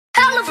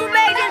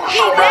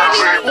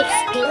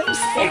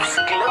baby.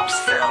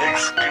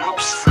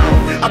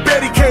 I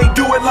bet he can't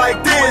do it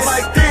like this.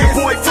 Your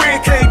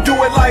boyfriend can't do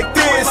it like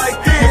this.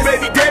 Your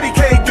baby daddy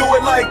can't do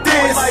it like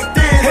this.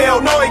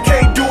 Hell no, he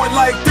can't do it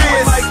like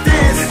this.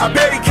 I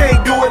bet he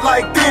can't do it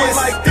like this.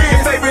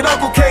 Your favorite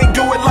uncle can't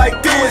do it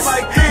like this.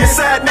 Your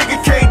side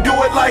nigga can't do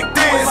it like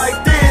this.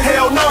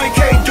 Hell no, he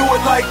can't do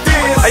it like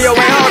this. Hey yo,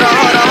 wait, hold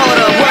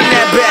on, run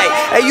that back.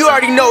 Hey, you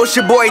already know it's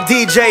your boy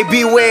DJ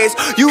B-Wiz.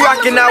 You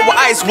rockin' out with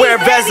IceWear,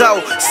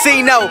 Vezzo,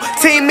 Sino,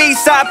 Team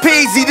Eastside,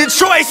 Peezy,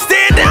 Detroit,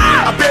 stand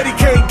up! I bet he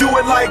can't do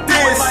it like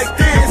this.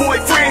 Your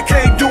boyfriend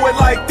can't do it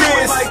like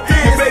this.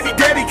 Your baby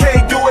daddy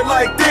can't do it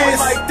like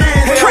this.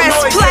 Press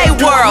play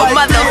world,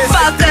 motherfuckers.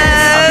 I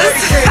bet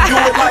he can't do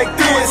it like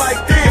this.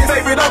 Your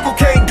favorite uncle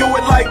can't do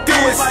it like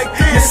this.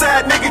 Your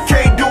side nigga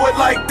can't do it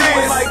like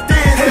this.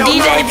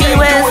 DJ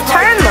B-Wiz,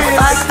 turn the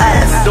fuck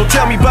up. Don't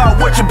tell me about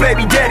what your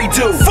baby daddy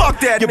do.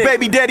 Fuck that. Your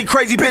baby daddy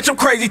crazy, bitch, I'm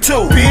crazy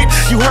too. Bitch,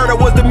 you heard I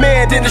was the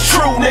man, then it's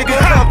true, nigga.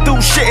 Come through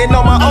shitting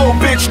on my old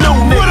bitch, new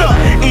nigga.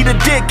 Eat a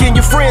dick and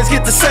your friends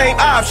get the same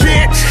option.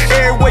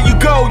 Everywhere you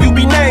go, you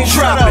be name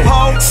dropping.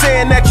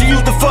 Saying that you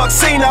used to fuck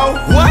Sino.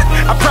 What?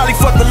 I probably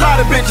fucked a lot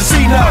of bitches,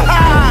 Sino.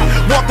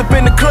 Walked up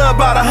in the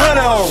club, about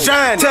 100 on.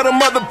 Shine. Tell them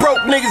other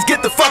broke niggas,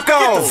 get the fuck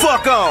on. Get the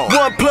fuck on.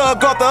 One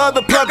plug off the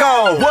other plug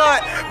on.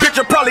 What? Bitch,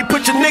 I probably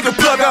put your nigga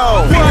plug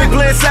on. We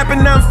playing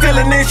slapping, I'm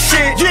feeling this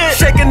shit. Yeah.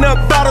 Shaking up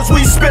bottles,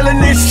 we spilling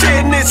this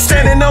shit. And it's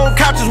standing on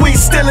couches, we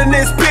stealing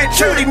this bitch.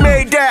 He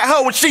made that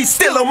hoe and she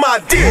still on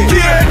my dick.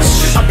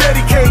 Bitch, I bet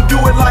he can't do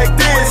it like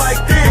this.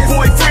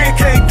 Your boyfriend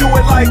can't do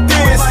it like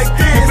this.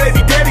 Your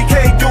baby daddy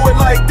can't do it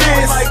like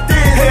this.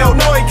 Hell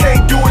no, he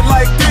can't do it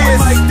like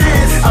this.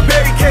 I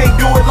bet he can't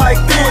do it like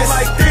this.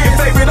 Your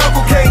favorite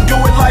uncle can't do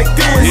it like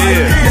this.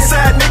 Your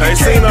side nigga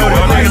can't do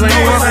it like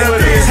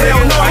this.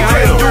 Hell no, he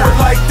can't do it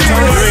like this.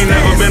 You ain't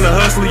never been a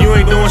hustler, you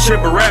ain't doing shit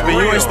but rapping.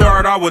 You ain't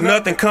started out with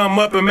nothing, come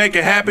up and make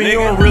it happen.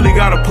 You don't really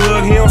got a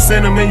plug, he don't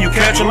send them in, you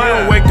catch them. You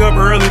don't wake up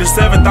early to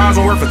 7,000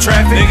 worth of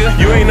traffic.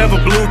 You ain't never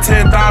blew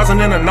 10,000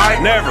 in a night.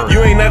 Never.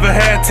 You ain't never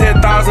had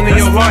 10,000 in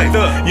your life.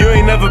 You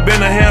ain't never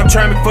been a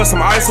Hamtramck for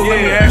some ice. So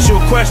let me ask you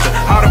a question,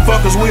 how the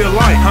fuck is we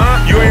alike?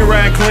 You ain't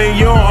riding clean,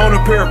 you don't own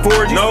a pair of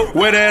Fords. Nope.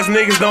 Wet ass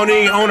niggas don't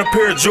even own a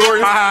pair of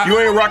Jordans. You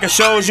ain't rocking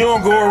shows, you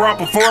don't go around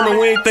performing.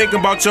 We ain't thinking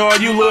about y'all,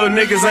 you little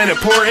niggas ain't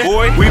important.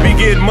 Boy, we be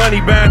getting money,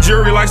 buying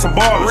jewelry like some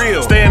ballers.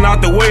 Real. Staying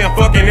out the way and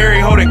fucking every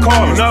hoe they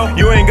call us. No.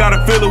 You ain't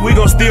gotta feel it, we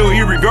gon' steal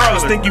you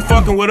regardless. Think you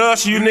fucking with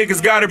us, you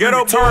niggas gotta be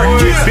retarded.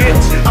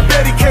 Bitch. I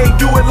bet he can't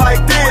do it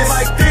like this.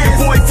 Your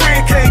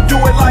boyfriend can't do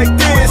it like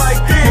this.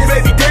 Your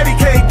baby daddy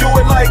can't do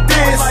it like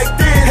this.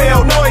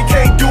 Hell no, he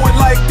can't do it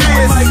like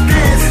this.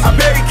 I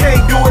bet he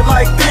can't do it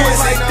like this.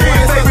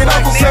 Your favorite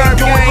uncle can't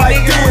do it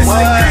like this.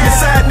 Your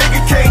side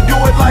nigga can't do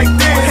it like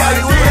this.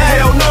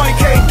 Hell no, he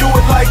can't do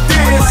it like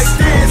this.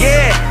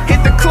 Yeah,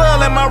 hit the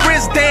club, let my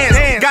wrist dance.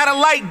 Got a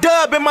light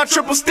dub in my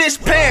triple stitch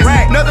pants.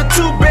 Another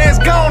 2 bands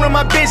gone on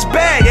my bitch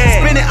bag.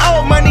 Spending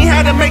old money,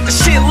 had to make the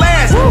shit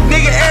last.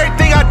 Nigga,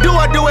 everything I do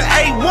it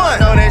A1.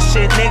 Know that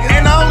shit, nigga.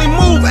 And I only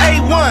move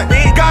A1.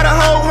 Got a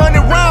whole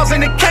 100 rounds in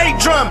the K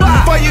drum.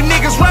 For you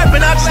niggas rapping,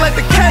 I just let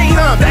the K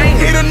hum.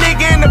 Hit a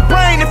nigga in the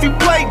brain if you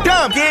play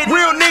dumb.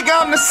 Real nigga,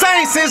 I'm the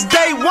same since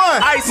day one.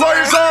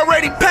 Lawyers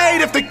already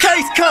paid if the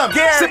case come.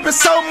 Sipping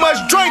so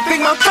much drink, think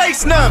my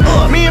face numb.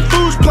 Me and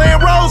Fools playing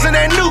roles in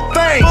that new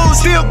thing.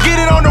 Still get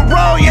it on the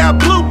road, yeah,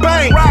 blue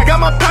bang. Got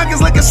my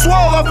pockets looking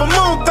swole off a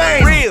moon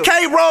thing.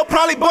 K-Roll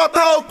probably bought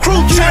the whole crew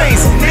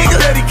chains. I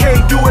bet he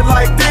can't do it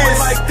like this.